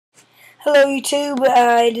Hello YouTube,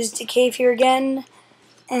 it is Decave here again,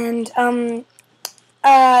 and today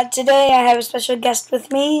I have a special guest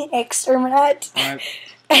with me, Exterminate, and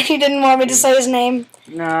he didn't want me to say his name.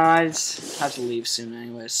 No, I just have to leave soon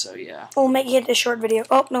anyway, so yeah. We'll make it a short video.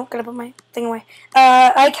 Oh, no, gotta put my thing away.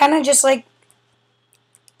 I kind of just, I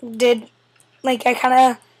kind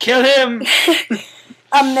of... Kill him!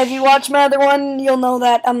 If you watch my other one, you'll know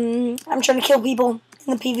that, I'm trying to kill people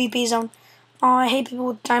in the PvP zone. Oh, I hate people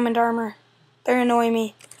with diamond armor. They're annoying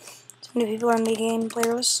me. So many people are on the game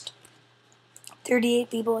playlist.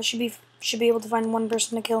 38 people. I should be able to find one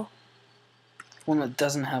person to kill. One that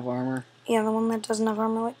doesn't have armor. Yeah, the one that doesn't have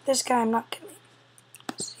armor. Like this guy, I'm not killing.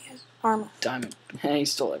 He has armor. Diamond. He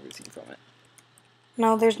stole everything from it.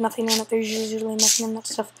 No, there's nothing in it. There's usually nothing in that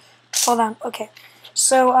stuff. Hold on. Okay.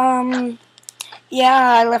 So,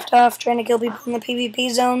 yeah, I left off trying to kill people in the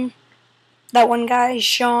PvP zone. That one guy,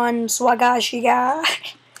 Sean Swagashiga.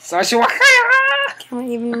 Can't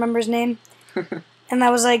even remember his name. And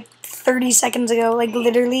that was like 30 seconds ago. Like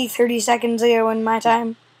literally 30 seconds ago in my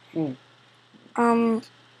time. We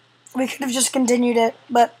could have just continued it,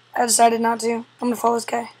 but I decided not to. I'm gonna follow this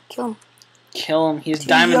guy. Kill him. Kill him. He's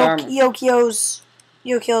diamond armor. Yokio's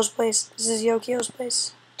place. This is Yokio's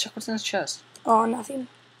place. Check what's in his chest. Oh, nothing.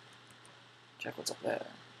 Check what's up there.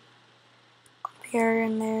 Here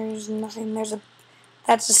and there's nothing.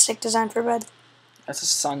 That's a sick design for a bed. That's a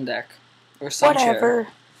sun deck. Or sun Whatever.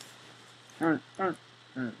 chair.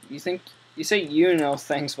 You say you know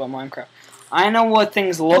things about Minecraft. I know what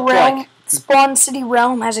things look like. Spawn City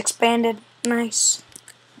Realm has expanded. Nice.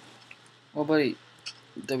 Well, buddy,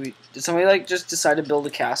 did somebody just decide to build a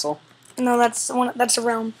castle? No, that's a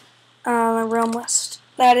realm. Realm West.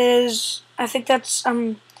 That is, I think that's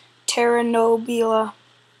Terra Nobila,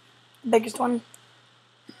 the biggest one.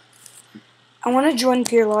 I want to join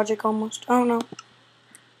Pure Logic almost. I don't know.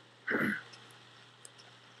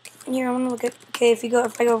 Here, I'm gonna look at. Okay, if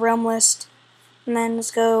I go Realm List, and then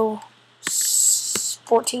let's go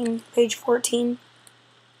 14, page 14.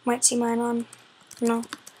 Might see mine on. No.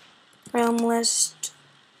 Realm List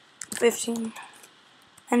 15.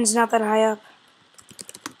 And it's not that high up.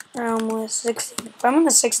 Realm List 16. If I'm on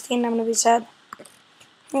the 16, I'm gonna be sad.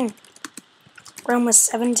 Realm List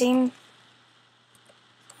 17.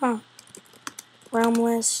 Huh. Realm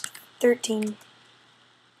List 13.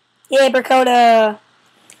 Yay, Brakota!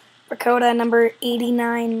 Brakota, number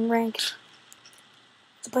 89 ranked.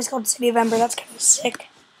 It's a place called City of Ember. That's kind of sick.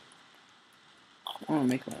 I want to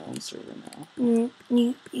make my own server now.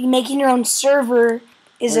 Making your own server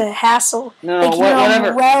is a hassle. No,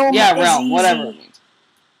 whatever. Realm realm, easy. whatever it means.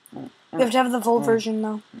 You have to have the full version,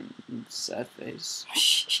 though. Sad face.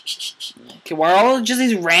 Okay, why are all just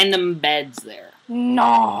these random beds there?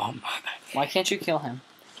 No. Why can't you kill him?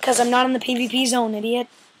 Because I'm not in the PvP zone, idiot.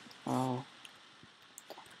 Oh.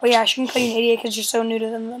 Oh yeah, I shouldn't call you an idiot because you're so new to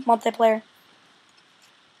the multiplayer.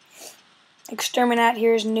 Exterminate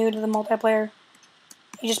here is new to the multiplayer.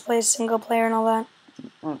 He just plays single player and all that.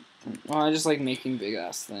 Well, I just like making big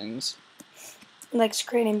ass things. He likes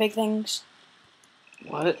creating big things.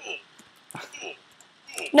 What?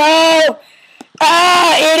 No!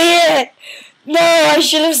 Ah, idiot! No, I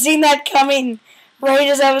should have seen that coming. Right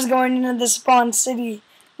as I was going into the spawn city.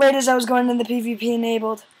 Right as I was going into the PvP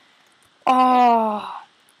enabled. Oh.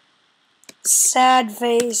 Sad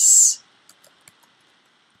face.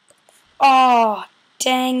 Oh,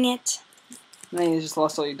 dang it. Man, you just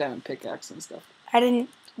lost all your diamond pickaxe and stuff. I didn't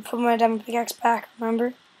put my diamond pickaxe back,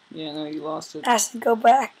 remember? Yeah, no, you lost it. I has to go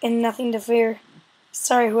back and nothing to fear.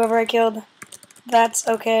 Sorry, whoever I killed. That's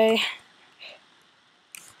okay.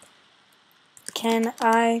 Can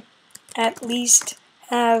I at least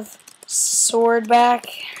have sword back?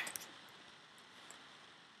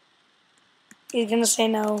 He's gonna say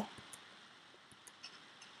no.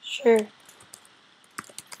 Sure.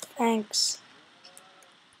 Thanks.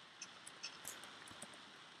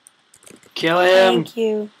 Kill him! Thank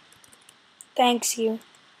you. Thanks you.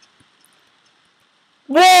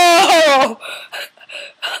 Whoa!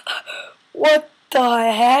 What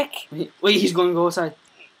the heck? Wait, he's going to go outside.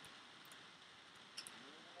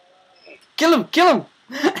 Kill him! Kill him!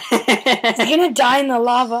 He's gonna die in the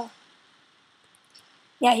lava.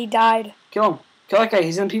 Yeah, he died. Kill him. Kill that guy.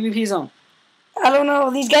 He's in the PvP zone. I don't know.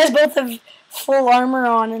 These guys both have full armor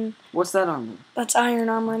on, and What's that armor? that's iron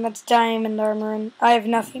armor, and that's diamond armor, and I have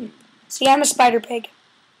nothing. See, I'm a spider pig.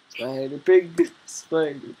 Spider pig.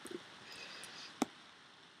 Spider pig.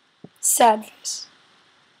 Sad face.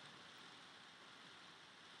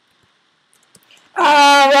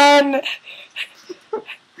 Ah, run!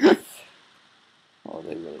 Oh,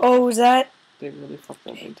 they really. Oh, is that? They really fucked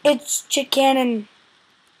up. It's Chick Cannon.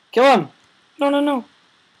 Kill him! No, no, no.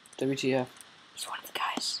 WTF. He's one of the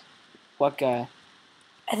guys. What guy?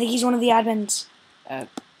 I think he's one of the admins.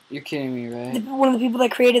 You're kidding me, right? One of the people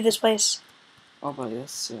that created this place. Oh, buddy,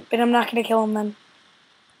 that's sick. But I'm not gonna kill him then.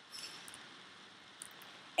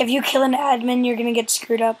 If you kill an admin, you're gonna get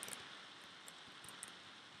screwed up.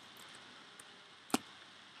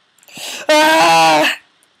 Ah!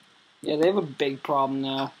 Yeah, they have a big problem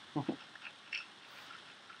now.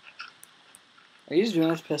 Are you just doing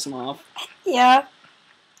this to piss them off? Yeah.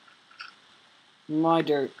 My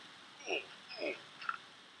dirt.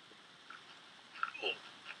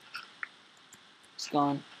 It's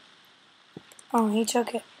gone. Oh, he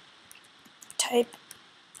took it. Type.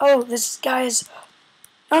 Oh, this guy's.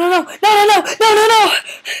 No, no, no, no, no, no, no, no, no.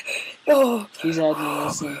 Oh. He's admin,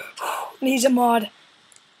 listen. He's a mod.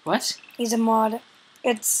 What? He's a mod.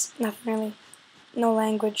 It's nothing really. No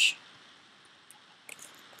language.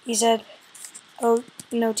 He said, "Oh,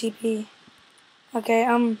 no TP." Okay,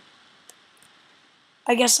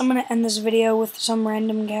 I guess I'm gonna end this video with some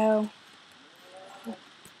random cow.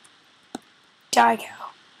 Die, cow.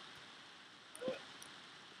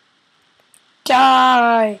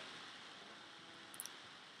 Die!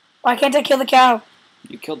 Why can't I kill the cow?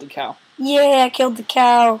 You killed the cow. Yeah, I killed the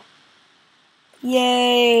cow.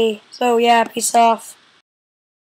 Yay. So, yeah, peace off.